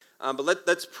But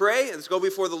let's pray. Let's go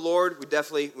before the Lord.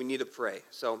 We need to pray.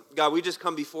 So, God, we just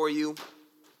come before you.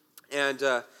 And,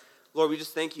 Lord, we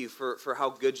just thank you for how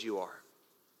good you are.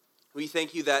 We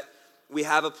thank you that we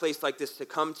have a place like this to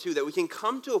come to, that we can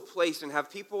come to a place and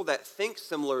have people that think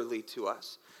similarly to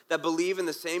us, that believe in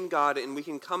the same God, and we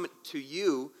can come to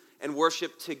you and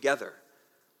worship together.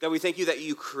 God, we thank you that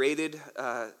you created,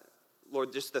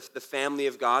 Lord, just the family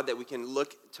of God, that we can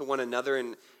look to one another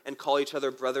and call each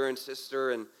other brother and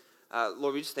sister. And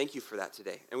Lord, we just thank you for that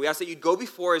today. And we ask that you'd go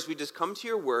before as we just come to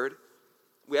your word.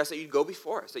 We ask that you'd go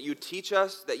before us, that you'd teach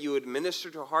us, that you would minister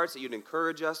to our hearts, that you'd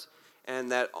encourage us,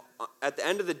 and that at the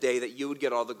end of the day, that you would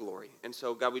get all the glory. And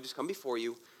so, God, we just come before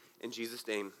you. In Jesus'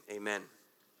 name, amen.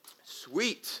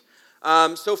 Sweet.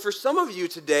 So for some of you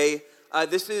today,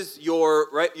 this is your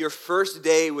first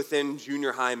day within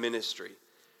junior high ministry.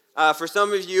 For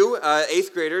some of you,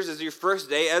 8th graders, this is your first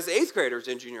day as 8th graders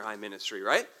in junior high ministry,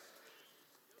 right?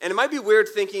 And it might be weird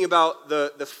thinking about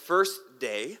the first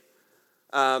day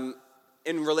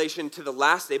in relation to the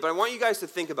last day, but I want you guys to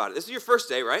think about it. This is your first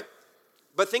day, right?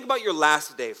 But think about your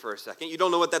last day for a second. You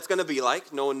don't know what that's going to be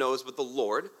like. No one knows but the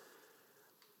Lord.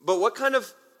 But what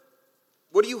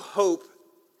do you hope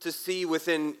to see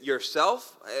within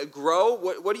yourself grow?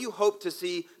 What do you hope to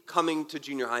see coming to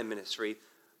junior high ministry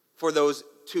for those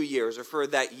 2 years or for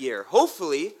that year?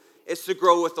 Hopefully, it's to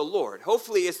grow with the Lord.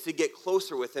 Hopefully, it's to get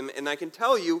closer with him. And I can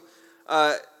tell you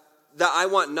that I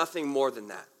want nothing more than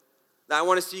that. That I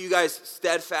want to see you guys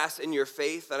steadfast in your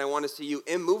faith, that I want to see you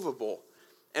immovable.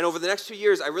 And over the next 2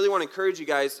 years, I really want to encourage you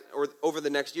guys, or over the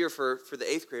next year for the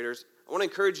 8th graders, I want to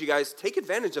encourage you guys, take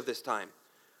advantage of this time.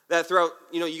 That throughout,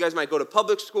 you guys might go to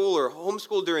public school or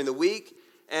homeschool during the week,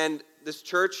 and this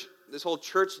whole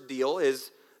church deal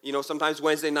is, sometimes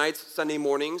Wednesday nights, Sunday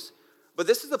mornings. But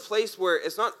this is a place where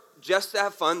it's not just to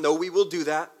have fun, though we will do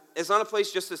that. It's not a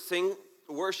place just to sing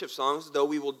worship songs, though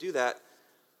we will do that.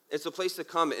 It's a place to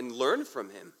come and learn from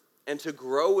him and to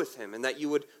grow with him, and that you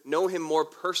would know him more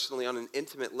personally on an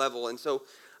intimate level. And so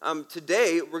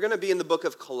today, we're going to be in the book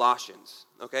of Colossians,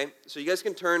 okay? So you guys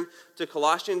can turn to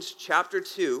Colossians chapter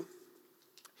 2.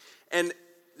 And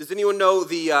does anyone know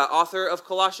the author of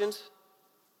Colossians?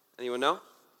 Anyone know?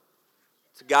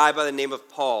 It's a guy by the name of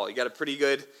Paul. You got a pretty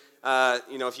good,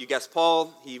 if you guess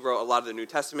Paul, he wrote a lot of the New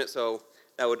Testament, so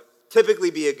that would typically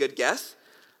be a good guess.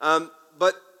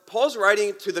 But Paul's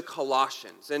writing to the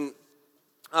Colossians, and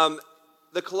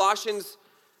the Colossians,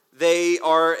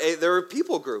 they're a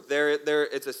people group.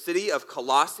 It's a city of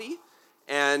Colossae,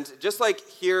 and just like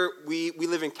here, we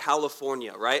live in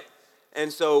California, right?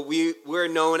 And so we're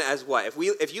known as what?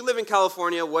 If you live in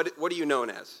California, what are you known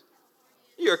as?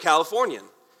 You're a Californian.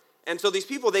 And so these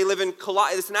people, they live in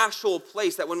Colossae. It's an actual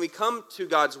place that when we come to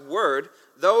God's word,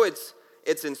 though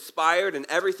it's inspired and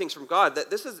everything's from God,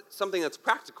 that this is something that's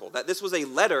practical, that this was a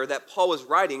letter that Paul was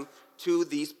writing to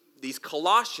these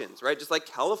Colossians, right? Just like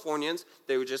Californians,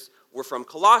 they were from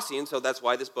Colossae, and so that's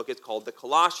why this book is called the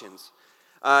Colossians,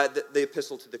 the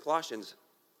epistle to the Colossians.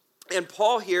 And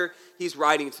Paul here, he's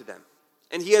writing to them.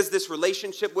 And he has this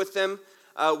relationship with them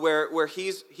where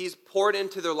he's poured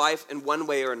into their life in one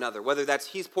way or another, whether that's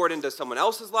he's poured into someone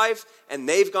else's life and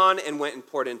they've gone and went and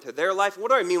poured into their life.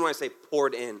 What do I mean when I say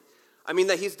poured in? I mean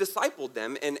that he's discipled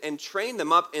them and trained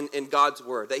them up in God's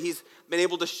word, that he's been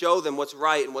able to show them what's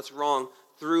right and what's wrong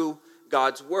through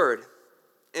God's word.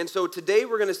 And so today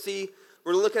we're going to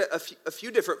look at a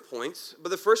few different points, but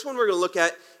the first one we're going to look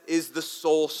at is the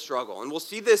soul struggle. And we'll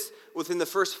see this within the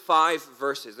first 5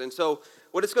 verses. And so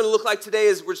what it's going to look like today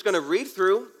is we're just going to read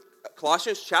through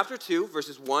Colossians chapter 2,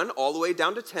 verses 1 all the way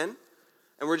down to 10,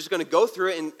 and we're just going to go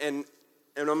through it, and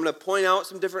I'm going to point out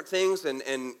some different things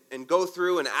and go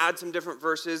through and add some different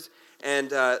verses, and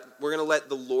we're going to let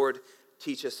the Lord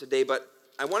teach us today. But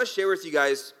I want to share with you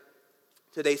guys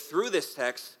today through this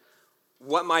text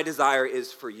what my desire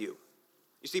is for you.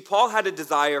 You see, Paul had a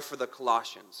desire for the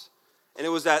Colossians, and it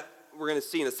was that, we're going to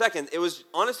see in a second, it was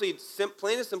honestly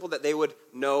plain and simple that they would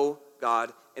know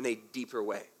God in a deeper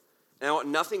way. And I want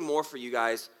nothing more for you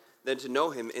guys than to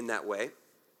know him in that way.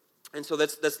 And so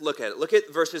let's look at it. Look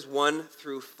at verses 1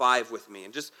 through 5 with me,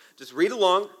 and just read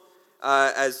along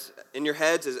as in your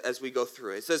heads as we go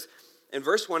through it. It says, in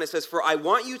verse 1, it says, "For I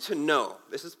want you to know,"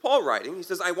 this is Paul writing, he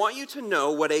says, "I want you to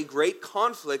know what a great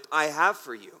conflict I have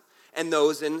for you and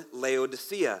those in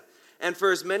Laodicea. And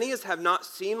for as many as have not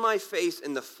seen my face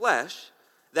in the flesh,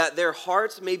 that their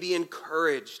hearts may be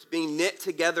encouraged, being knit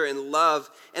together in love,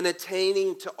 and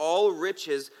attaining to all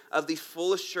riches of the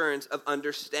full assurance of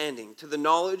understanding, to the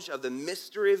knowledge of the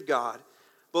mystery of God,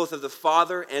 both of the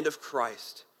Father and of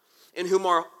Christ, in whom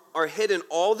are hidden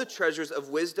all the treasures of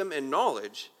wisdom and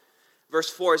knowledge. Verse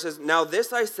 4, it says, "Now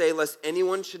this I say, lest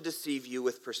anyone should deceive you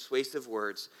with persuasive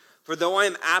words. For though I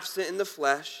am absent in the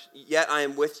flesh, yet I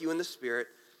am with you in the spirit,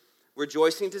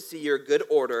 rejoicing to see your good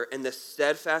order and the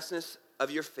steadfastness of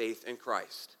your faith in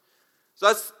Christ." So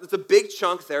that's a big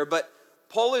chunk there, but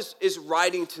Paul is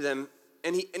writing to them,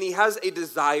 and he has a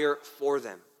desire for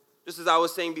them. Just as I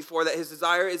was saying before, that his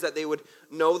desire is that they would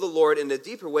know the Lord in a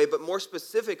deeper way, but more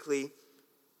specifically,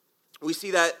 we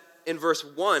see that in verse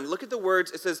 1. Look at the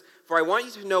words. It says, "For I want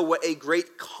you to know what a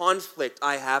great conflict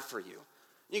I have for you."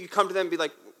 You could come to them and be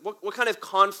like, what kind of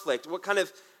conflict? What kind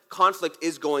of conflict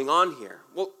is going on here?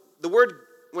 Well, the word,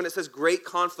 when it says great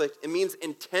conflict, it means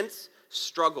intense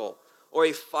struggle or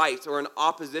a fight or an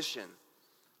opposition.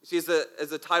 You see, as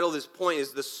the title of this point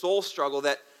is the soul struggle,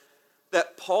 that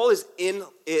Paul is in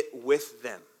it with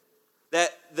them.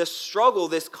 That the struggle,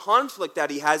 this conflict that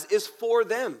he has, is for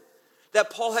them. That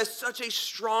Paul has such a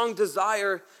strong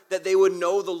desire that they would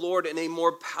know the Lord in a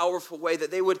more powerful way,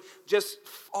 that they would just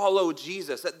follow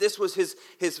Jesus, that this was his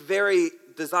very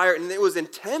desire, and it was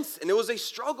intense, and it was a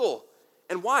struggle.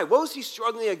 And why? What was he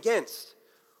struggling against?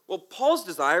 Well, Paul's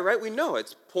desire, right, we know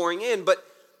it's pouring in, but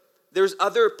there's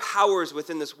other powers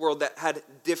within this world that had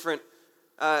different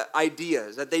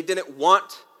ideas, that they didn't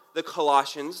want the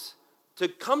Colossians to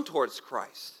come towards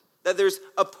Christ. That there's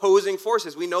opposing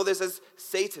forces. We know this as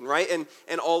Satan, right?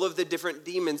 And all of the different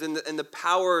demons and the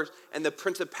powers and the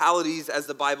principalities, as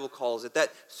the Bible calls it.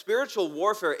 That spiritual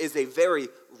warfare is a very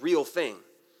real thing.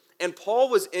 And Paul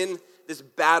was in this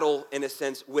battle, in a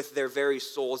sense, with their very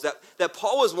souls. That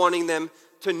Paul was wanting them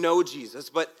to know Jesus,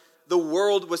 but the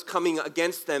world was coming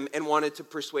against them and wanted to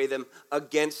persuade them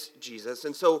against Jesus.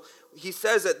 And so he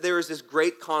says that there is this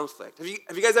great conflict.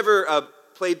 Have you guys ever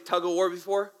played tug of war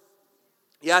before?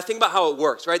 Yeah, think about how it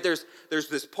works, right? There's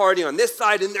this party on this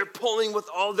side, and they're pulling with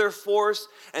all their force,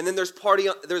 and then there's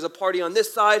a party on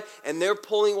this side, and they're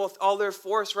pulling with all their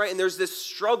force, right? And there's this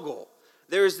struggle.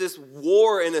 There's this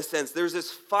war, in a sense. There's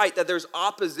this fight, that there's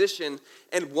opposition,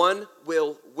 and one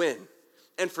will win.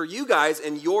 And for you guys,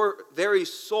 in your very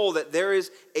soul, that there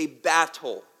is a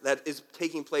battle that is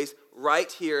taking place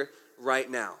right here, right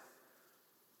now.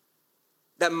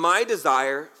 That my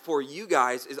desire for you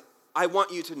guys is, I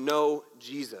want you to know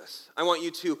Jesus. I want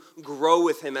you to grow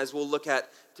with him, as we'll look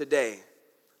at today.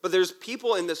 But there's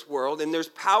people in this world, and there's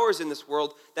powers in this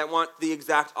world that want the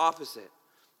exact opposite.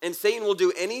 And Satan will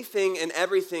do anything and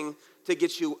everything to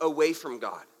get you away from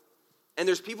God. And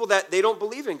there's people that they don't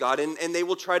believe in God, and they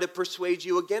will try to persuade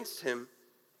you against him.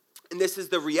 And this is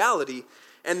the reality.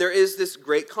 And there is this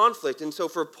great conflict. And so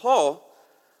for Paul,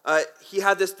 he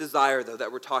had this desire, though,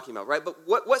 that we're talking about, right? But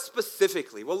what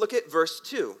specifically? Well, look at verse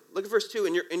 2. Look at verse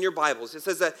 2 in your Bibles. It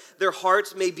says that their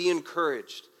hearts may be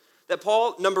encouraged. That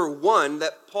Paul, number one,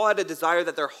 that Paul had a desire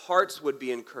that their hearts would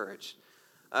be encouraged.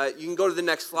 You can go to the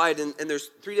next slide, and there's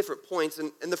 3 different points.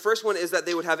 And the first one is that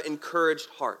they would have encouraged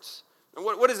hearts. And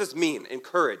what does this mean,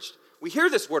 encouraged? We hear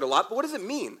this word a lot, but what does it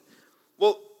mean?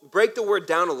 Well, break the word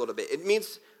down a little bit. It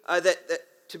means that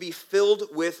to be filled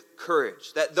with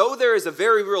courage. That though there is a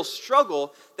very real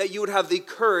struggle, that you would have the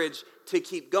courage to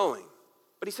keep going.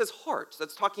 But he says hearts.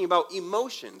 That's talking about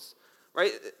emotions,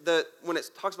 right? When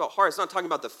it talks about heart, it's not talking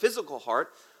about the physical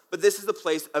heart, but this is the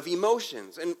place of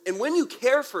emotions. And when you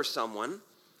care for someone,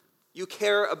 you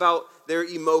care about their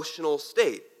emotional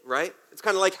state, right? It's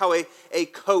kind of like how a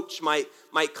coach might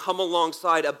come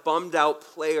alongside a bummed out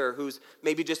player who's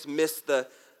maybe just missed the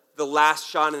last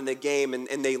shot in the game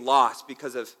and they lost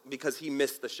because he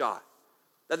missed the shot.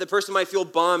 That the person might feel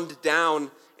bummed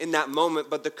down in that moment,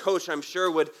 but the coach, I'm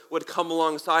sure, would come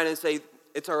alongside and say,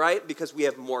 it's all right because we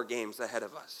have more games ahead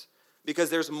of us. Because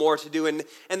there's more to do. And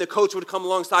the coach would come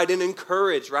alongside and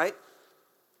encourage, right?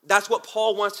 That's what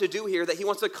Paul wants to do here, that he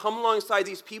wants to come alongside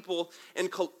these people in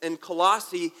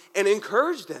Colossae and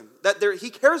encourage them, that he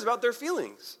cares about their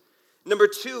feelings. Number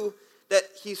 2, that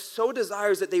he so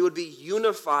desires that they would be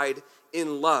unified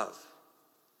in love.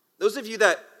 Those of you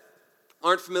that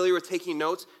aren't familiar with taking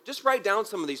notes, just write down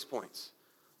some of these points.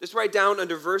 Just write down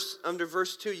under verse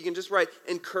 2, you can just write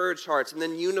encouraged hearts and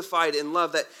then unified in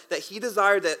love, that he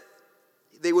desired that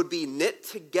they would be knit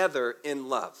together in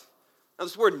love. Now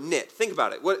this word knit, think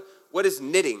about it. What is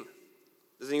knitting?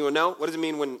 Does anyone know? What does it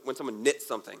mean when someone knits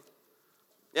something?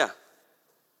 Yeah.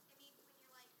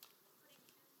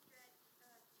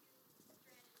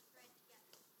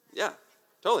 Yeah,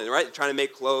 totally, right? Trying to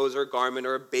make clothes or a garment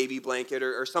or a baby blanket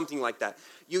or something like that.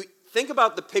 You think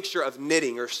about the picture of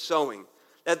knitting or sewing.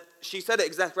 That she said it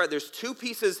exactly right. There's 2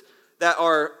 pieces that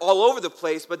are all over the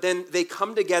place, but then they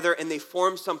come together and they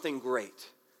form something great.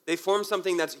 They form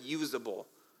something that's usable.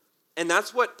 And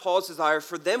that's what Paul's desire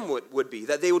for them would be,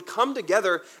 that they would come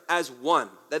together as one.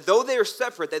 That though they are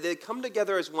separate, that they'd come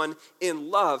together as one in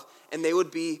love, and they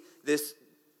would be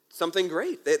something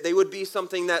great. That they would be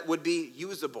something that would be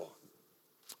usable.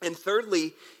 And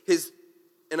thirdly,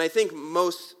 and I think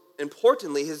most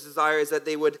importantly, his desire is that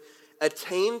they would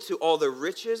attain to all the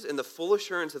riches and the full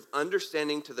assurance of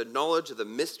understanding to the knowledge of the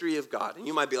mystery of God. And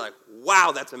you might be like,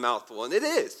 wow, that's a mouthful. And it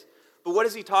is. But what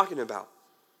is he talking about?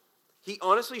 He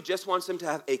honestly just wants them to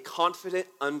have a confident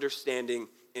understanding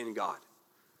in God.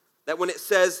 That when it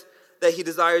says that he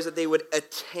desires that they would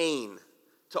attain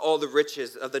to all the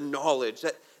riches of the knowledge,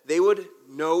 that they would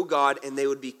know God and they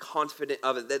would be confident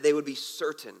of it, that they would be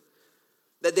certain,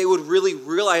 that they would really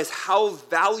realize how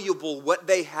valuable what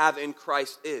they have in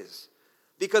Christ is.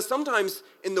 Because sometimes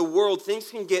in the world,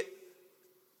 things can get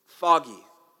foggy.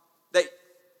 That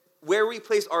where we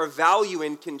place our value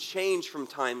in can change from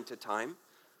time to time.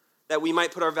 That we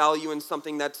might put our value in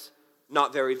something that's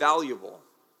not very valuable.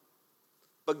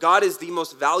 But God is the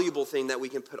most valuable thing that we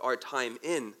can put our time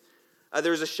in.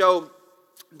 There was a show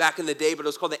back in the day, but it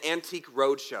was called the Antique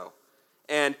Roadshow.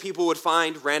 And people would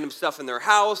find random stuff in their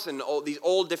house and all these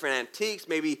old different antiques.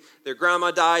 Maybe their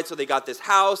grandma died, so they got this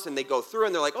house, and they go through,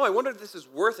 and they're like, oh, I wonder if this is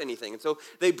worth anything. And so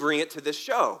they bring it to this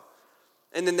show.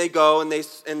 And then they go and they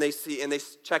see and they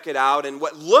check it out, and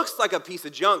what looks like a piece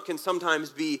of junk can sometimes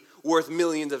be worth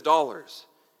millions of dollars.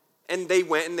 And they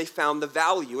went and they found the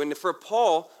value. And for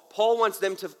Paul wants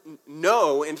them to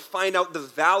know and find out the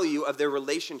value of their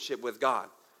relationship with God,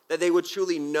 that they would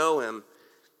truly know him.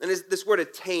 And this word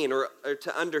attain or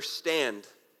to understand,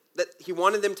 that he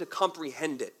wanted them to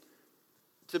comprehend it,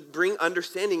 to bring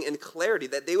understanding and clarity,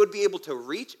 that they would be able to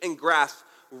reach and grasp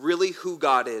really who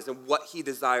God is and what he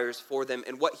desires for them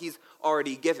and what he's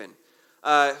already given.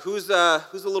 Who's a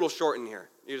little short in here?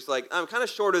 You're just like, I'm kind of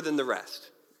shorter than the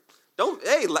rest.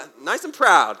 Nice and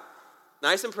proud.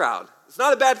 Nice and proud. It's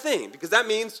not a bad thing because that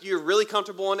means you're really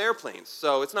comfortable on airplanes.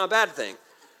 So it's not a bad thing.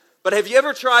 But have you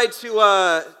ever tried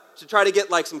to get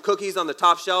like some cookies on the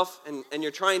top shelf and you're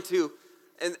trying to,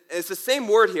 and it's the same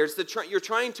word here, you're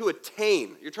trying to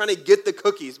attain. You're trying to get the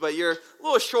cookies, but you're a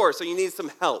little short, so you need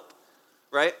some help.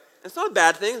 Right? It's not a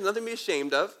bad thing. It's nothing to be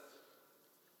ashamed of.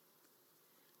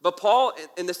 But Paul,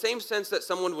 in the same sense that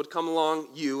someone would come along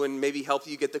you and maybe help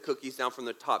you get the cookies down from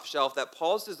the top shelf, that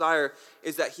Paul's desire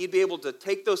is that he'd be able to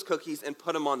take those cookies and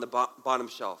put them on the bottom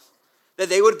shelf. That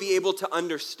they would be able to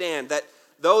understand that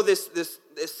though this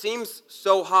seems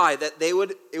so high, that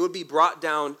it would be brought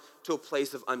down to a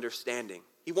place of understanding.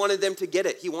 He wanted them to get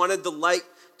it. He wanted the light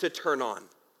to turn on.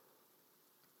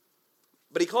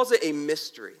 But he calls it a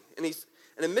mystery.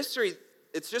 And a mystery,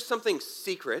 it's just something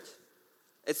secret.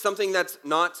 It's something that's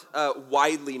not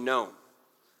widely known.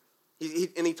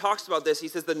 He talks about this. He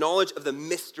says the knowledge of the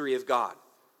mystery of God.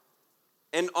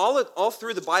 And all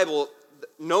through the Bible,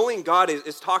 knowing God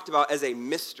is talked about as a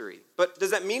mystery. But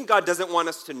does that mean God doesn't want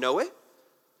us to know it?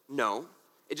 No.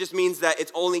 It just means that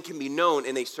it only can be known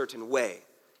in a certain way.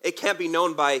 It can't be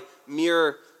known by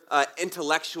mere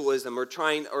intellectualism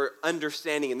or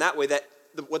understanding in that way. That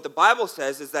what the Bible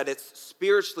says is that it's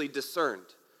spiritually discerned.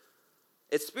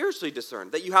 It's spiritually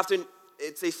discerned. That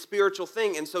it's a spiritual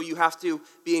thing, and so you have to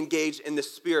be engaged in the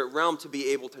spirit realm to be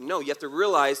able to know. You have to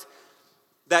realize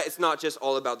that it's not just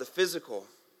all about the physical.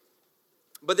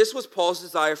 But this was Paul's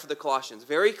desire for the Colossians.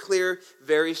 Very clear,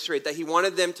 very straight, that he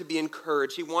wanted them to be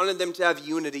encouraged. He wanted them to have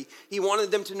unity. He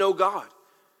wanted them to know God.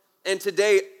 And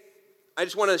today, I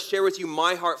just want to share with you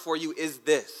my heart for you is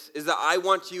that I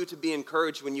want you to be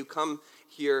encouraged when you come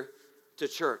here to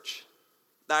church.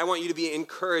 That I want you to be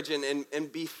encouraged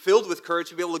and be filled with courage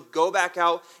to be able to go back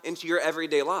out into your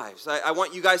everyday lives. I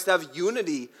want you guys to have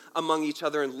unity among each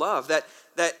other in love. That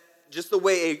just the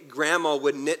way a grandma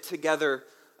would knit together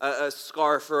a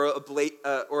scarf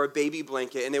or a baby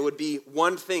blanket, and it would be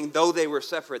one thing, though they were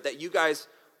separate, that you guys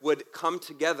would come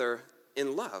together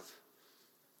in love.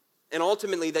 And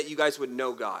ultimately, that you guys would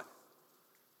know God.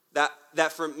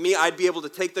 That for me, I'd be able to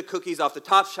take the cookies off the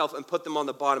top shelf and put them on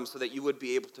the bottom so that you would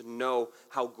be able to know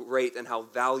how great and how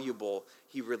valuable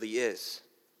he really is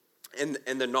and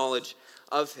the knowledge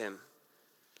of him.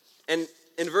 And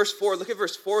in verse 4, look at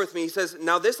verse 4 with me. He says,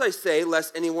 now this I say,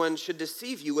 lest anyone should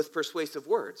deceive you with persuasive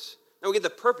words. Now we get the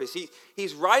purpose.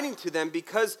 He's writing to them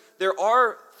because there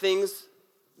are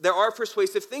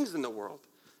persuasive things in the world.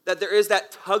 That there is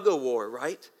that tug of war,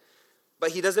 right?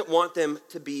 But he doesn't want them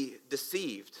to be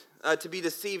deceived. To be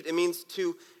deceived,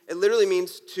 it literally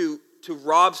means to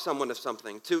rob someone of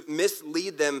something, to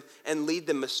mislead them and lead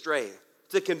them astray,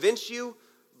 to convince you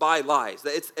by lies.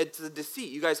 It's a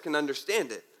deceit. You guys can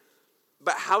understand it.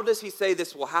 But how does he say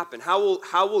this will happen? How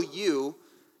will you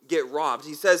get robbed.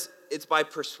 He says it's by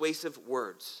persuasive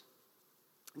words,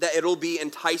 that it'll be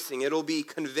enticing, it'll be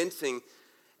convincing.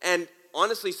 And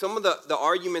honestly, some of the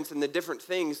arguments and the different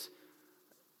things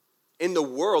in the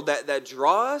world that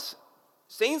draw us,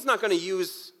 Satan's not going to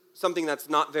use something that's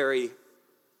not very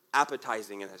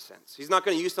appetizing in a sense. He's not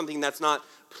going to use something that's not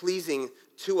pleasing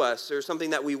to us or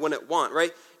something that we wouldn't want,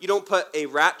 right? You don't put a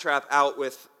rat trap out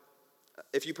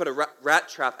if you put a rat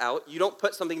trap out, you don't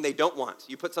put something they don't want.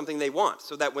 You put something they want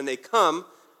so that when they come,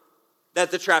 that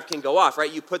the trap can go off,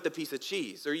 right? You put the piece of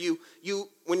cheese. Or you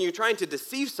when you're trying to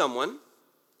deceive someone,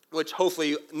 which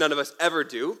hopefully none of us ever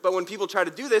do, but when people try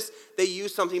to do this, they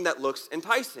use something that looks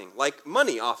enticing, like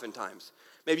money oftentimes.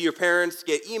 Maybe your parents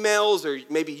get emails, or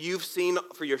maybe you've seen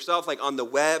for yourself, like on the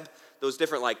web, those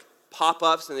different like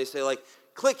pop-ups, and they say like,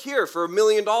 click here for $1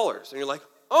 million. And you're like,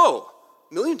 oh,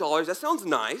 $1 million, that sounds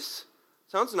nice.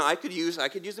 Sounds nice, I could use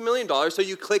 $1 million. So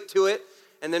you click to it,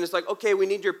 and then it's like, okay, we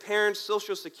need your parents'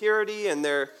 social security and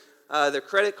their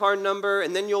credit card number,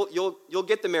 and then you'll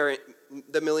get the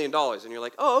 $1 million. And you're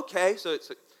like, oh, okay. So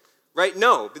it's right?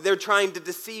 No, they're trying to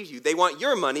deceive you. They want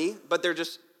your money, but they're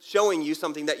just showing you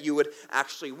something that you would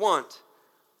actually want.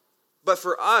 But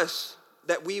for us,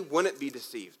 that we wouldn't be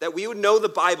deceived, that we would know the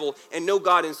Bible and know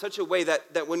God in such a way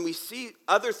that when we see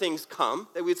other things come,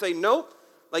 that we'd say, nope,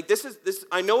 like this,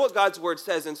 I know what God's word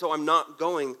says, and so I'm not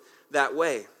going that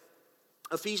way.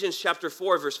 Ephesians chapter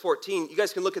 4, verse 14, you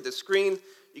guys can look at the screen,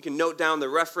 you can note down the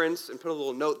reference and put a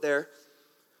little note there.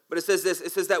 But it says this,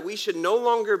 it says that we should no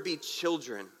longer be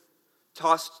children,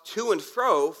 tossed to and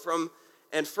fro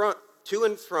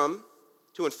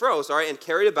and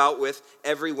carried about with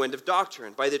every wind of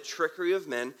doctrine, by the trickery of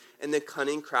men and the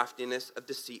cunning craftiness of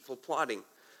deceitful plotting.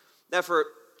 That for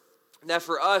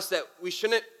us, that we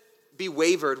shouldn't be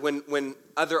wavered when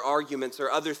other arguments or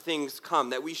other things come,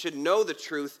 that we should know the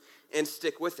truth and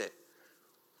stick with it.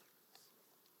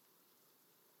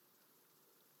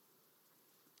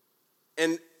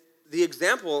 And the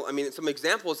example, some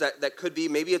examples that could be,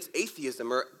 maybe it's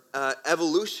atheism or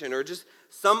evolution or just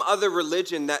some other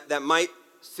religion that might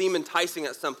seem enticing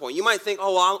at some point. You might think,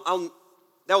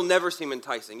 that'll never seem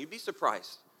enticing. You'd be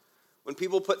surprised. When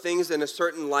people put things in a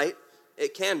certain light,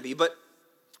 it can be. But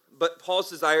Paul's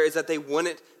desire is that they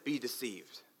wouldn't be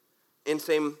deceived. And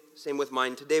same with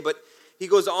mine today. But he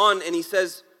goes on and he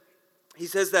says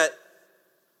that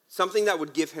something that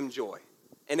would give him joy.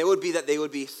 And it would be that they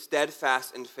would be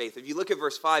steadfast in faith. If you look at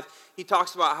verse 5, he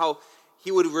talks about how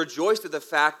he would rejoice at the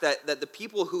fact that the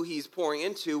people who he's pouring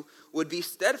into would be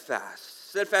steadfast.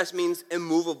 Steadfast means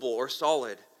immovable or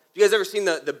solid. You guys ever seen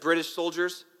the British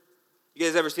soldiers? You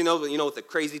guys ever seen those, with the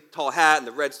crazy tall hat and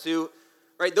the red suit?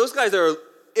 Right? Those guys are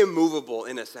immovable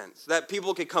in a sense. That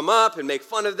people could come up and make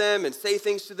fun of them and say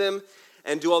things to them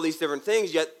and do all these different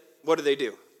things, yet what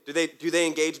do? Do they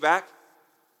engage back?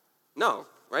 No.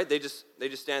 Right? They just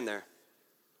stand there.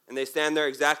 And they stand there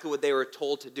exactly what they were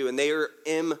told to do. And they are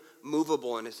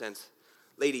immovable in a sense.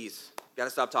 Ladies, got to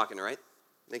stop talking, all right?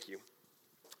 Thank you.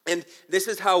 And this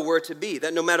is how we're to be.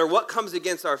 That no matter what comes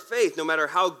against our faith, no matter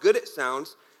how good it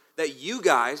sounds, that you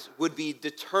guys would be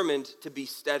determined to be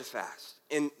steadfast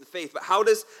in the faith. But how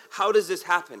does this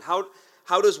happen?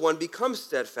 How does one become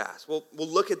steadfast? Well, we'll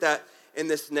look at that in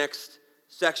this next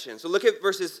section. So look at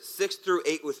verses 6 through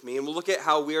 8 with me, and we'll look at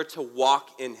how we are to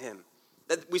walk in him.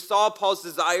 That we saw Paul's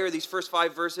desire, these first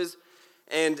 5 verses,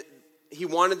 and he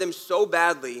wanted them so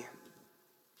badly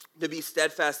to be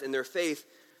steadfast in their faith,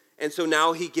 and so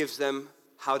now he gives them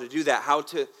how to do that, how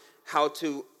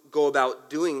to go about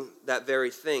doing that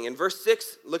very thing. In verse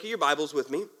 6, look at your Bibles with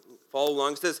me, follow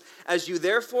along. It says, "As you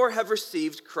therefore have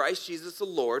received Christ Jesus the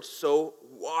Lord, so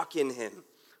walk in him,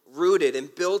 rooted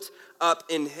and built up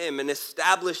in him and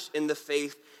established in the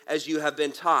faith as you have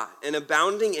been taught, and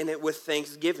abounding in it with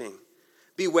thanksgiving.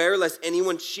 Beware lest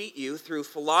anyone cheat you through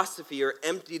philosophy or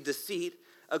empty deceit,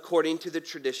 according to the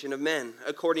tradition of men,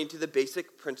 according to the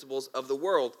basic principles of the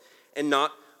world, and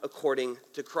not according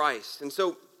to Christ." And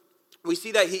so we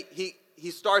see that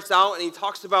he starts out and he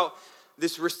talks about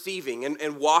this receiving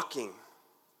and walking.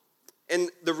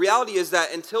 And the reality is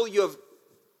that until you have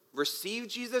received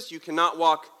Jesus, you cannot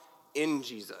walk in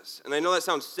Jesus. And I know that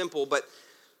sounds simple, but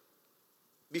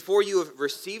before you have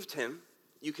received him,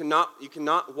 you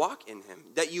cannot walk in him.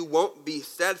 That you won't be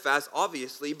steadfast,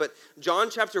 obviously, but John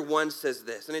chapter 1 says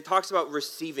this, and it talks about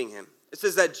receiving him. It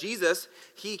says that Jesus,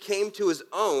 he came to his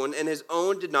own, and his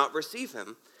own did not receive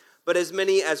him. But as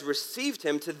many as received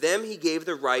him, to them he gave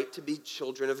the right to be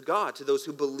children of God, to those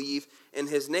who believe in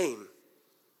his name.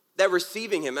 That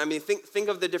receiving him, think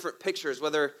of the different pictures,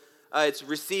 whether it's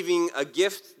receiving a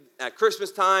gift at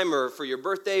Christmas time or for your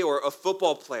birthday, or a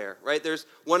football player, right? There's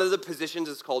one of the positions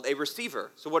is called a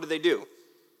receiver. So what do?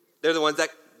 They're the ones that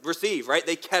receive, right?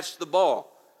 They catch the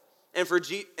ball. And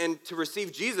to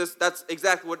receive Jesus, that's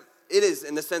exactly what it is,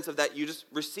 in the sense of that you just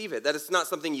receive it. That it's not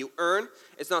something you earn.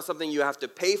 It's not something you have to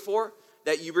pay for,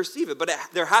 that you receive it. But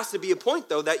there has to be a point,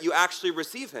 though, that you actually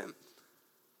receive him.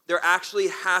 There actually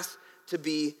has to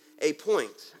be a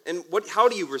point. And how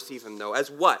do you receive him, though?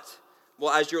 As what?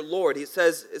 Well, as your Lord. It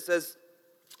says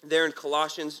there in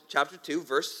Colossians chapter 2,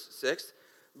 verse 6,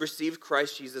 receive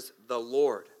Christ Jesus the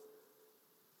Lord.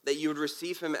 That you would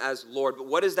receive him as Lord. But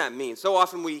what does that mean? So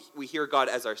often we hear God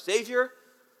as our Savior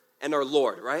and our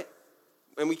Lord, right?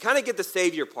 And we kind of get the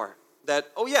Savior part. That,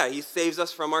 oh yeah, he saves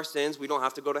us from our sins. We don't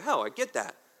have to go to hell. I get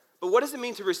that. But what does it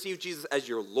mean to receive Jesus as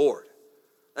your Lord?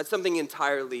 That's something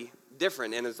entirely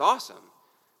different, and it's awesome.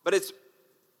 But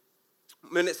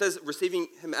when it says receiving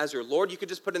him as your Lord, you could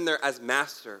just put in there as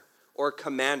master or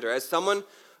commander, as someone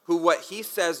who what he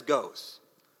says goes.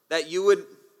 That you would,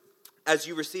 as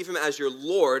you receive him as your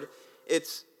Lord,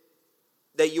 it's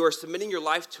that you are submitting your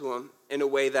life to him in a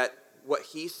way that what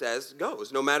he says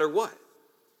goes, no matter what.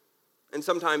 And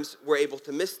sometimes we're able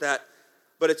to miss that,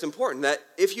 but it's important that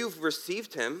if you've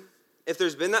received him, if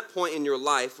there's been that point in your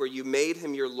life where you made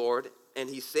him your Lord and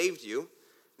he saved you,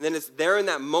 then it's there in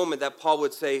that moment that Paul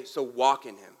would say, so walk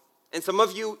in him. And some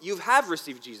of you have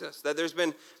received Jesus. That there's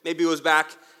been, maybe it was back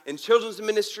in children's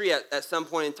ministry at some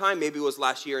point in time. Maybe it was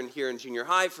last year here in junior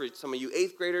high for some of you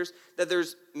 8th graders. That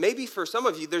there's, maybe for some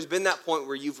of you, there's been that point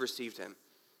where you've received him.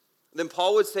 Then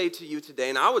Paul would say to you today,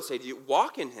 and I would say to you,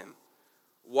 walk in him.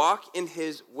 Walk in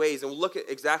his ways. And we'll look at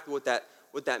exactly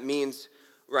what that means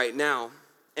right now.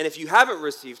 And if you haven't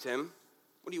received him,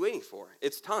 what are you waiting for?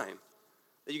 It's time.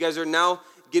 That you guys are now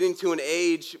getting to an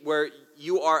age where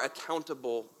you are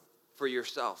accountable for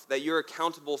yourself. That you're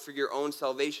accountable for your own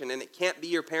salvation. And it can't be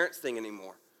your parents' thing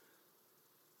anymore.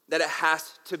 That it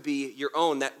has to be your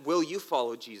own. That will you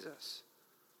follow Jesus?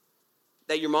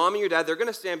 That your mom and your dad, they're going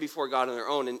to stand before God on their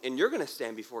own. And you're going to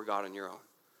stand before God on your own.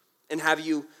 And have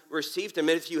you received him?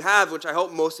 And if you have, which I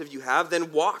hope most of you have,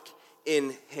 then walk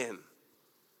in him.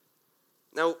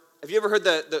 Now, have you ever heard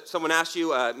someone ask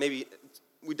you, maybe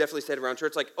we definitely say it around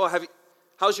church, like, oh,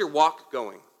 how's your walk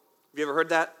going? Have you ever heard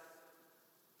that?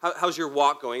 How's your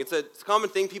walk going? It's a common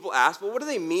thing people ask, but what do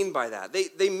they mean by that?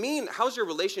 They mean, how's your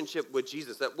relationship with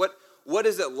Jesus? That what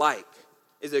is it like?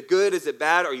 Is it good? Is it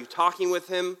bad? Are you talking with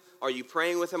him? Are you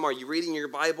praying with him? Are you reading your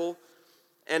Bible?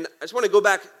 And I just want to go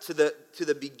back to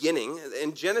the beginning.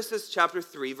 In Genesis chapter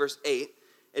 3, verse 8,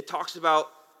 it talks about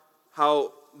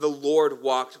how the Lord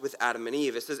walked with Adam and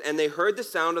Eve. It says, and they heard the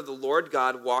sound of the Lord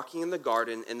God walking in the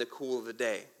garden in the cool of the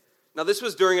day. Now, this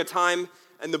was during a time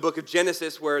in the book of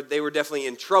Genesis where they were definitely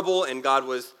in trouble, and God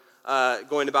was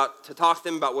going about to talk to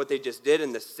them about what they just did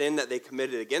and the sin that they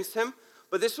committed against him.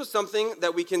 But this was something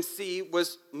that we can see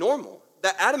was normal.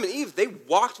 That Adam and Eve, they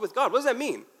walked with God. What does that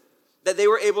mean? That they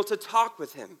were able to talk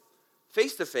with him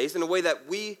face to face in a way that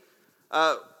we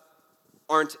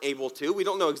aren't able to. We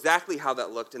don't know exactly how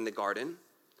that looked in the garden,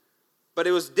 but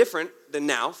it was different than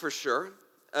now for sure.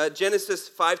 Genesis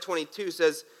 5:22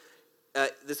 says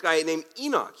this guy named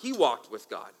Enoch, he walked with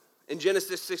God. In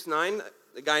Genesis 6:9,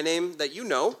 the guy named that you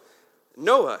know,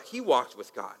 Noah, he walked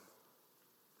with God.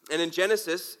 And in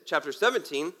Genesis chapter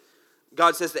 17,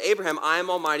 God says to Abraham, I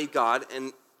am Almighty God,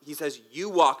 and he says, you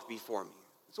walk before me.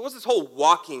 So what's this whole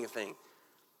walking thing?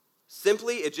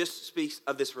 Simply, it just speaks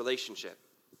of this relationship.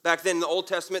 Back then in the Old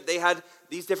Testament, they had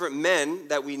these different men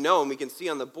that we know and we can see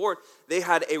on the board. They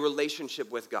had a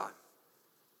relationship with God.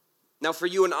 Now for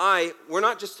you and I, we're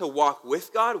not just to walk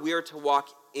with God, we are to walk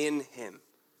in him.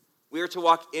 We are to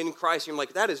walk in Christ. You're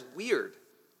like, that is weird.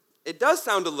 It does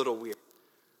sound a little weird.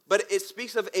 But it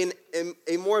speaks of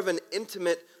a more of an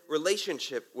intimate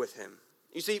relationship with him.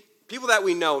 You see, people that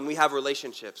we know and we have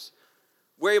relationships,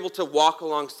 we're able to walk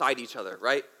alongside each other,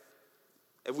 right?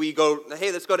 If we go,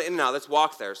 hey, let's go to In-N-Out, let's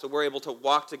walk there. So we're able to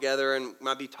walk together and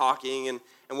might be talking and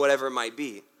whatever it might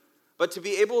be. But to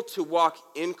be able to walk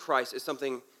in Christ is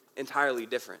something entirely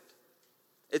different.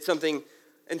 It's something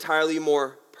entirely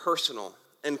more personal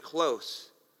and close.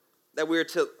 That we're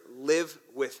to live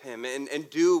with him and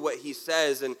do what he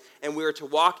says and we're to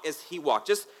walk as he walked.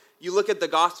 Just, you look at the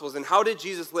Gospels and how did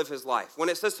Jesus live his life? When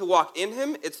it says to walk in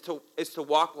him, it's to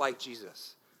walk like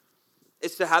Jesus.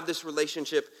 It's to have this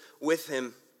relationship with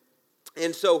him.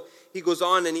 And so he goes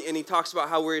on and he talks about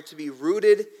how we're to be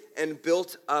rooted and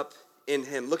built up in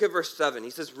him. Look at verse 7.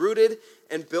 He says, rooted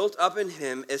and built up in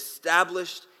him,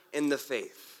 established in the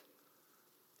faith.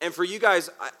 And for you guys,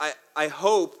 I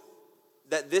hope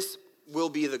that this will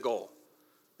be the goal.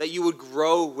 that you would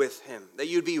grow with him, that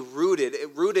you'd be rooted.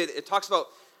 It talks about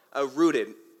rooted,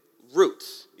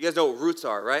 roots. You guys know what roots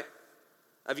are, right?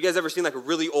 Have you guys ever seen like a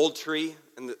really old tree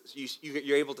and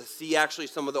you're able to see actually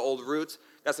some of the old roots?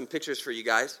 Got some pictures for you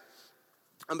guys.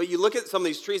 But you look at some of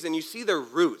these trees and you see their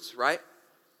roots, right?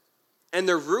 And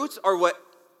their roots are what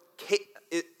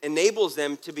it enables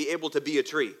them to be able to be a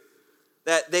tree.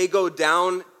 That they go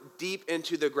down deep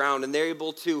into the ground and they're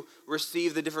able to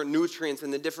receive the different nutrients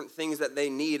and the different things that they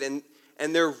need.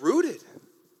 And they're rooted.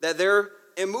 That they're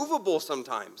immovable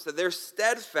sometimes. That they're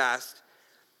steadfast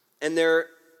and they're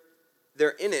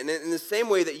in it. And in the same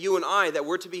way that you and I, that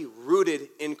we're to be rooted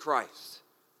in Christ.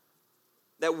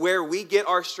 That where we get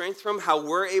our strength from, how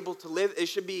we're able to live, it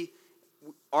should be,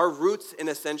 our roots in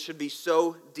a sense should be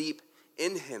so deep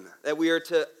in him. That we are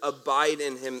to abide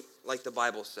in him like the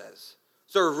Bible says.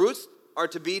 So our roots are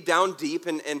to be down deep,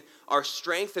 and our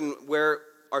strength and where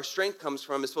our strength comes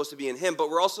from is supposed to be in him, but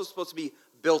we're also supposed to be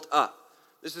built up.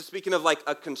 This is speaking of like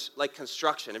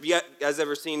construction. Have you guys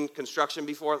ever seen construction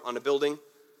before on a building?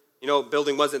 You know,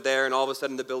 building wasn't there, and all of a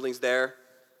sudden the building's there.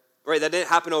 Right, that didn't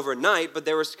happen overnight, but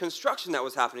there was construction that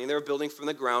was happening. They were building from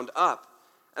the ground up.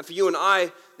 And for you and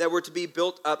I, that we're to be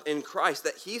built up in Christ,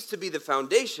 that he's to be the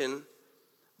foundation,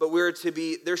 but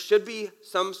there should be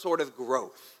some sort of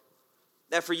growth.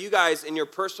 That for you guys in your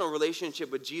personal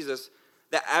relationship with Jesus,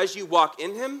 that as you walk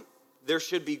in him, there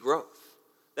should be growth.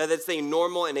 That it's a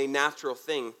normal and a natural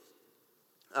thing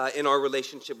in our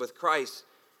relationship with Christ.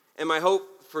 And my hope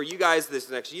for you guys this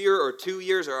next year or 2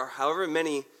 years or however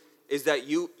many is that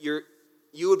you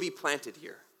would be planted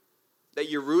here. That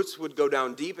your roots would go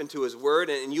down deep into his word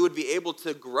and you would be able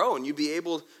to grow and you'd be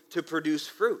able to produce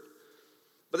fruit.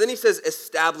 But then he says,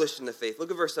 established in the faith. Look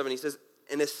at verse 7. He says,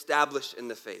 and established in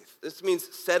the faith. This means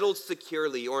settled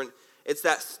securely, or it's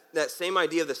that same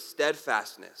idea of the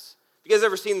steadfastness. You guys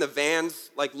ever seen the Vans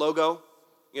like logo?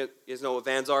 You guys know what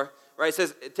Vans are? Right?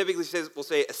 It typically we'll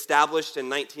say established in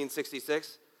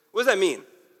 1966. What does that mean?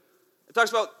 It talks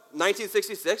about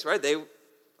 1966, right?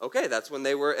 That's when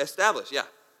they were established, yeah.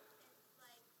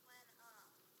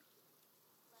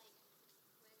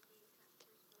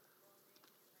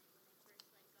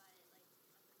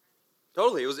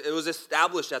 Totally, it was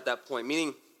established at that point,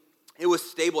 meaning it was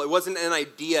stable. It wasn't an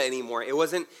idea anymore. It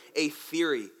wasn't a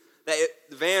theory. The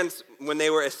Vans, when they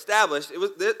were established, it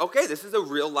was, this is a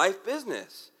real life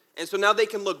business. And so now they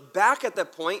can look back at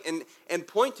that point and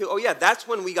point to, that's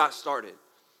when we got started.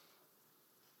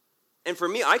 And for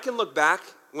me, I can look back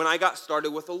when I got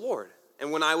started with the Lord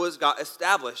and when I got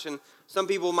established. And some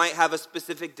people might have a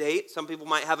specific date. Some people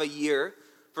might have a year.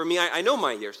 For me, I know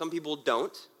my year. Some people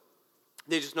don't.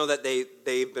 They just know that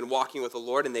they've been walking with the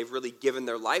Lord and they've really given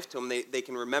their life to him. They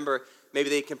can remember,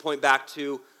 maybe they can point back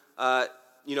to,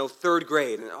 third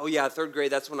grade. And third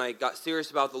grade, that's when I got serious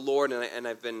about the Lord and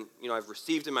I've been, I've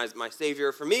received him as my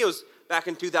Savior. For me, it was back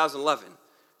in 2011.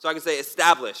 So I can say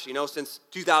established, since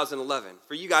 2011.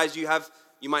 For you guys,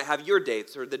 you might have your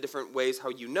dates or the different ways how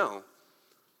you know.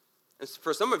 And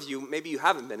for some of you, maybe you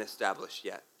haven't been established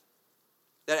yet.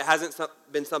 That it hasn't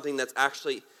been something that's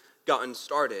actually gotten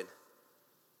started.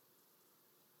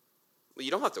 Well,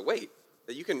 you don't have to wait.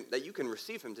 That you can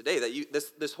receive him today. That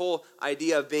this whole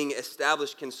idea of being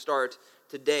established can start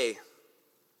today.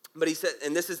 But he said,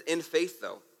 and this is in faith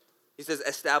though. He says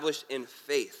established in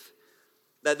faith.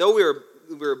 That though we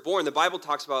were born, the Bible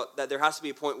talks about that there has to be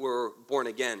a point where we're born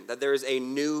again. That there is a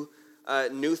new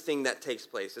thing that takes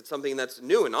place. It's something that's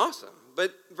new and awesome.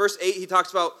 But verse 8, he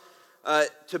talks about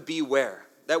to beware.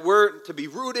 That we're to be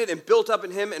rooted and built up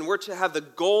in him, and we're to have the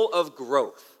goal of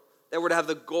growth. That we're to have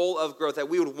the goal of growth. That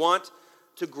we would want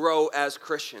to grow as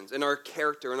Christians in our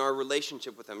character, in our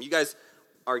relationship with him. You guys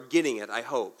are getting it, I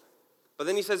hope. But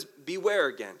then he says, beware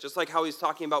again. Just like how he's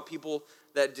talking about people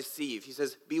that deceive. He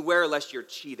says, beware lest you're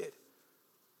cheated.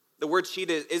 The word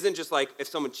cheated isn't just like if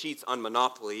someone cheats on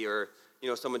Monopoly or,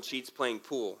 someone cheats playing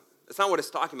pool. That's not what it's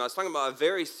talking about. It's talking about a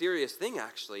very serious thing,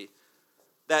 actually,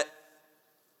 that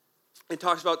it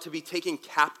talks about to be taken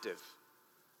captive.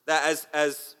 That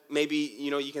as maybe,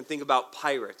 you can think about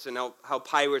pirates and how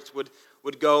pirates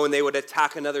would go and they would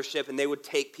attack another ship and they would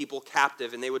take people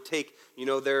captive and they would take,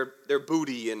 their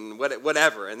booty and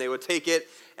whatever. And they would take it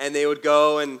and they would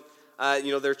go and,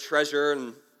 their treasure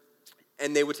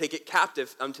and they would take it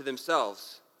captive unto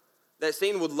themselves. That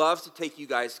Satan would love to take you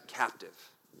guys captive.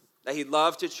 That he'd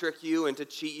love to trick you and to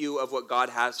cheat you of what God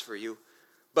has for you.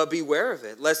 But beware of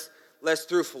it, lest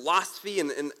through philosophy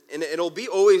and it'll be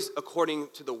always according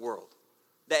to the world.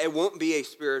 That it won't be a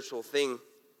spiritual thing.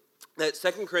 That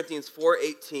 2 Corinthians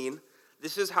 4:18,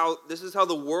 this is how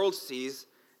the world sees,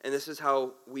 and this is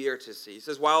how we are to see. He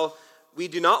says, while we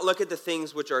do not look at the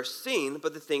things which are seen,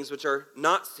 but the things which are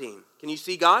not seen. Can you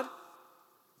see God?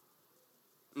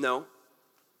 No.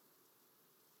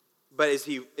 But is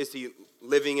he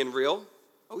living and real?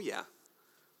 Oh yeah.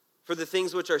 For the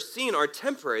things which are seen are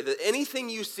temporary. That anything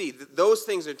you see, those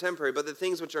things are temporary, but the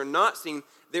things which are not seen,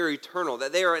 they're eternal.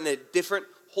 That they are in a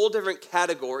whole different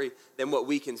category than what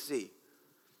we can see.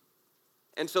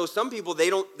 And so some people,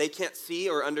 they can't see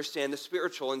or understand the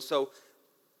spiritual, and so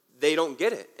they don't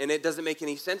get it, and it doesn't make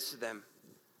any sense to them.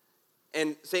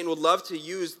 And Satan would love to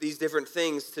use these different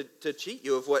things to cheat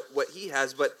you of what he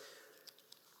has, but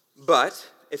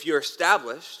if you're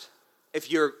established,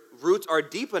 if your roots are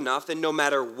deep enough, then no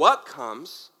matter what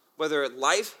comes, whether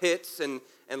life hits and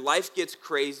life gets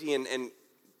crazy and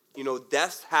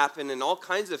deaths happen and all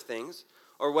kinds of things,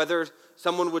 or whether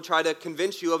someone would try to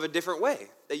convince you of a different way,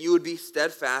 that you would be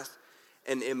steadfast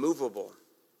and immovable.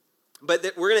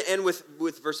 But we're going to end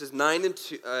with verses 9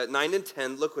 and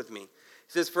 10. Look with me. It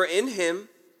says, "For in him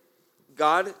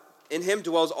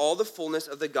dwells all the fullness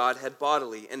of the Godhead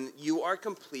bodily, and you are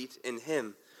complete in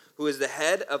him, who is the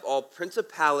head of all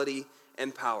principality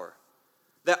and power."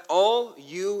 That all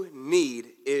you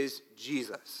need is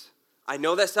Jesus. I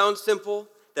know that sounds simple.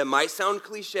 That might sound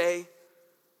cliche,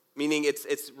 meaning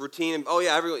it's routine. Oh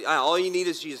yeah, all you need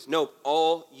is Jesus. No,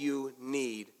 all you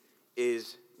need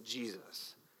is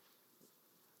Jesus.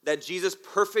 That Jesus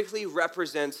perfectly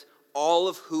represents all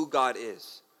of who God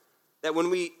is. That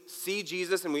when we see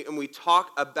Jesus and we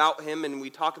talk about him and we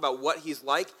talk about what he's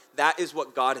like, that is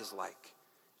what God is like.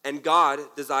 And God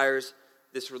desires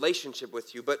this relationship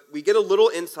with you. But we get a little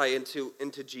insight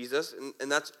into Jesus,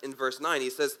 and that's in verse 9. He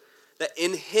says that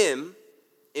in him,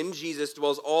 in Jesus,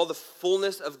 dwells all the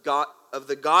fullness of God, of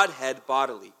the Godhead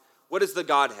bodily. What is the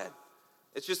Godhead?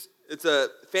 It's a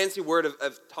fancy word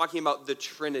of talking about the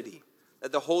Trinity.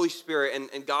 That the Holy Spirit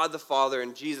and God the Father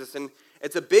and Jesus. And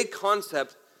it's a big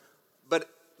concept, but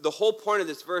the whole point of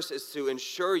this verse is to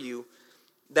ensure you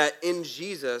that in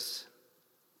Jesus,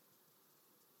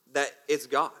 that it's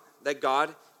God. That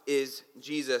God is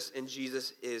Jesus and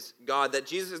Jesus is God. That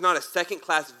Jesus is not a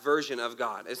second-class version of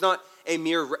God. It's not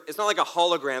like a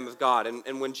hologram of God.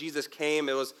 And when Jesus came,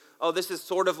 it was, oh, this is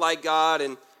sort of like God,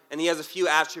 and he has a few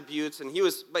attributes,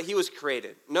 but he was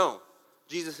created. No.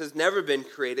 Jesus has never been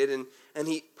created, and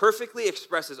he perfectly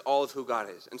expresses all of who God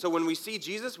is. And so when we see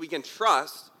Jesus, we can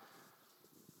trust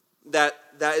that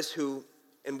is who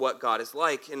and what God is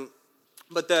like.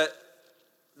 But the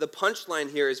punchline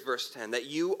here is verse 10, that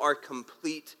you are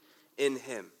complete in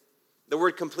him. The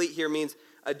word complete here means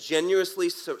genuinely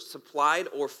supplied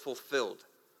or fulfilled.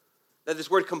 That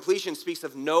this word completion speaks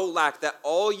of no lack, that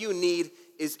all you need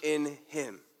is in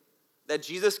him. That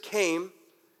Jesus came,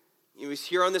 he was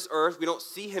here on this earth. We don't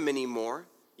see him anymore,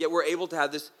 yet we're able to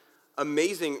have this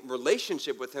amazing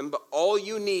relationship with him, but all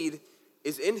you need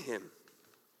is in him.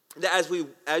 That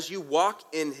as you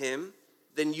walk in him,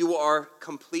 then you are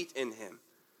complete in him.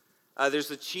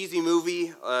 There's a cheesy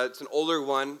movie, it's an older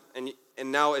one, and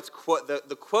now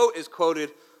the quote is quoted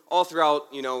all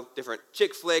throughout, different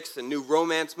chick flicks and new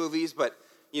romance movies, but,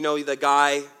 the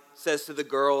guy says to the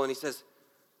girl, and he says,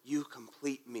 "You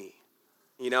complete me."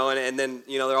 And then,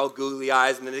 they're all googly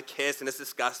eyes, and then they kiss, and it's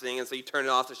disgusting, and so you turn it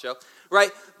off the show,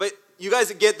 right? But you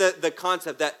guys get the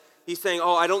concept that he's saying,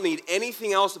 oh, I don't need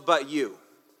anything else but you.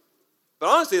 But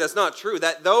honestly, that's not true.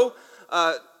 That though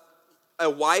a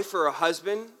wife or a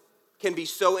husband can be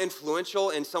so influential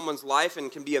in someone's life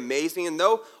and can be amazing, and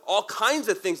though all kinds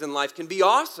of things in life can be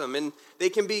awesome and they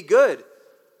can be good,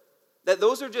 that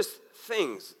those are just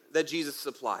things that Jesus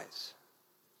supplies.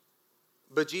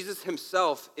 But Jesus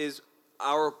himself is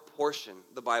our portion,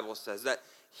 the Bible says, that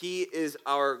he is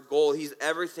our goal. He's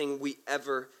everything we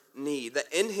ever need.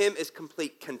 That in him is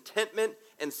complete contentment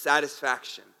and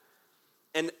satisfaction.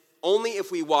 And only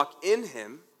if we walk in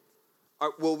him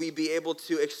will we be able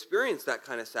to experience that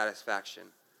kind of satisfaction.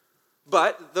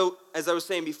 But, though, as I was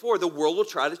saying before, the world will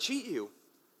try to cheat you.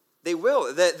 They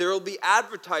will. There will be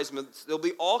advertisements. There will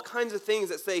be all kinds of things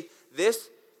that say, this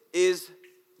is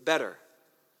better.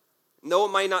 No,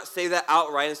 it might not say that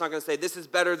outright. It's not going to say, this is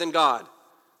better than God.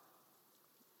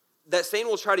 That Satan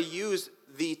will try to use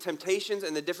the temptations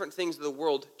and the different things of the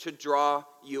world to draw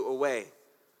you away.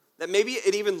 That maybe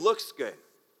it even looks good.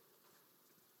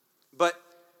 But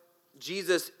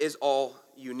Jesus is all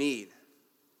you need.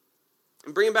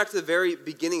 And bring it back to the very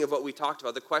beginning of what we talked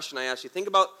about, the question I asked you. Think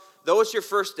about, though it's your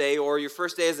first day or your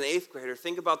first day as an 8th grader,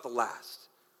 think about the last.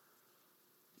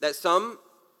 That some,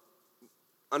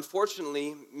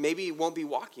 unfortunately, maybe won't be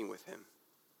walking with him.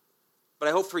 But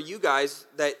I hope for you guys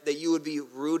that you would be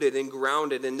rooted and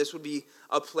grounded, and this would be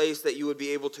a place that you would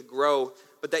be able to grow,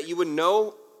 but that you would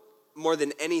know more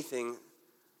than anything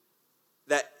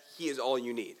that he is all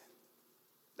you need.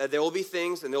 That there will be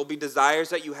things and there will be desires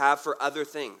that you have for other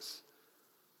things.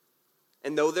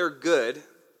 And though they're good,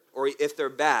 or if they're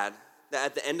bad, that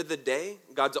at the end of the day,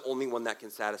 God's the only one that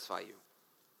can satisfy you.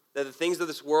 That the things of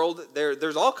this world,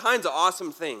 there's all kinds of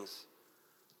awesome things.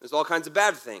 There's all kinds of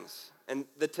bad things. And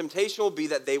the temptation will be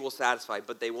that they will satisfy,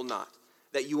 but they will not.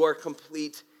 That you are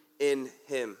complete in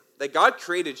him. That God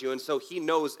created you, and so he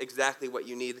knows exactly what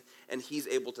you need, and he's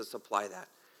able to supply that.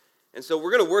 And so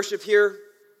we're going to worship here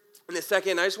in a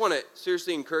second. I just want to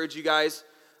seriously encourage you guys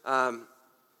that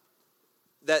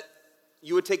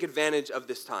you would take advantage of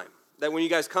this time. That when you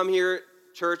guys come here,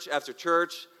 church after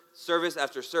church, service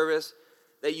after service,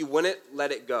 that you wouldn't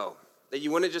let it go. That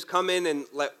you wouldn't just come in and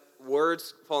let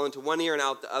words fall into one ear and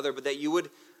out the other, but that you would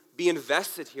be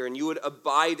invested here and you would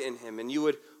abide in him and you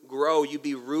would grow, you'd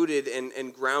be rooted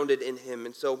and grounded in him.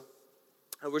 And so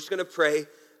we're just going to pray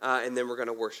and then we're going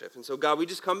to worship. And so God, we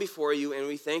just come before you and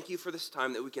we thank you for this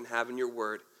time that we can have in your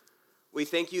word. We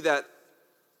thank you that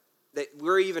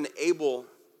we're even able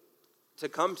to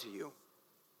come to you.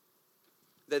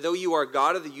 That though you are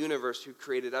God of the universe who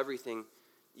created everything,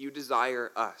 you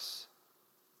desire us.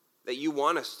 That you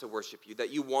want us to worship you.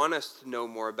 That you want us to know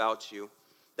more about you.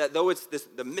 That though it's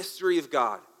the mystery of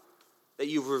God, that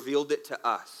you've revealed it to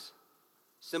us.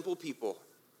 Simple people.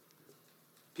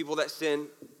 People that sin.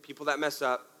 People that mess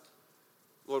up.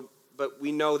 Lord, but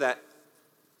we know that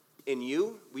in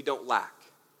you, we don't lack.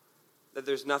 That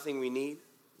there's nothing we need.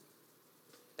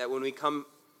 That when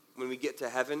we get to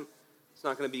heaven, it's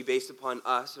not going to be based upon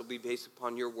us. It'll be based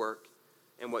upon your work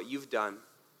and what you've done.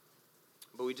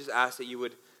 But we just ask that you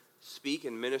would speak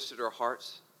and minister to our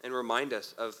hearts and remind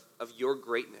us of your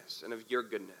greatness and of your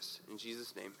goodness. In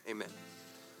Jesus' name, amen.